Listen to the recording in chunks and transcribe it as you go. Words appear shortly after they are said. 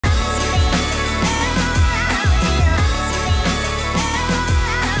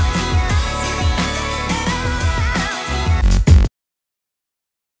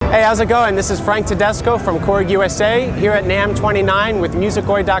Hey, how's it going? This is Frank Tedesco from Korg USA here at NAMM 29 with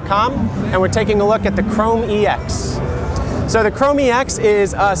Musicoid.com, and we're taking a look at the Krome EX. So the Krome EX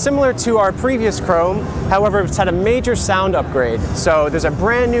is similar to our previous Krome, however it's had a major sound upgrade. So there's a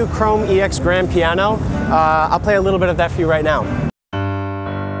brand new Krome EX grand piano. I'll play a little bit of that for you right now.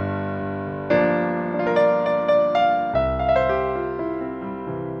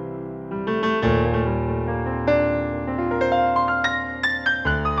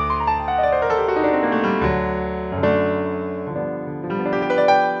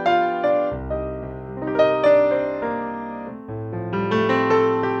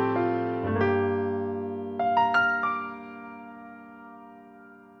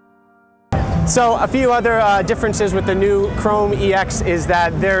 So a few other differences with the new Krome EX is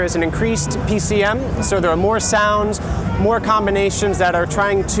that there is an increased PCM, so there are more sounds, more combinations that are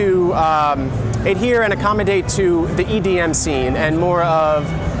trying to adhere and accommodate to the EDM scene and more of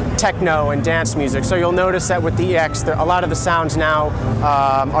techno and dance music. So you'll notice that with the EX, a lot of the sounds now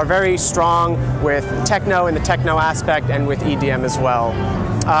are very strong with techno and the techno aspect and with EDM as well.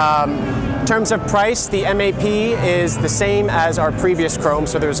 In terms of price, the MAP is the same as our previous Krome,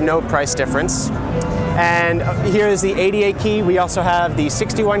 so there's no price difference. And here is the 88 key. We also have the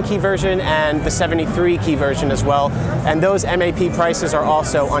 61 key version and the 73 key version as well. And those MAP prices are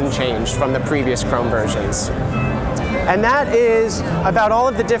also unchanged from the previous Krome versions. And that is about all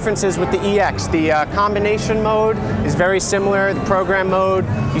of the differences with the EX. The combination mode is very similar, the program mode,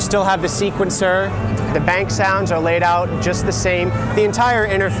 you still have the sequencer, the bank sounds are laid out just the same. The entire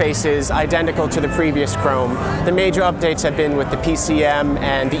interface is identical to the previous Krome. The major updates have been with the PCM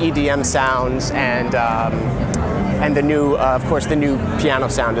and the EDM sounds and the new, of course, the new piano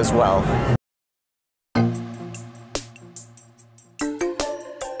sound as well.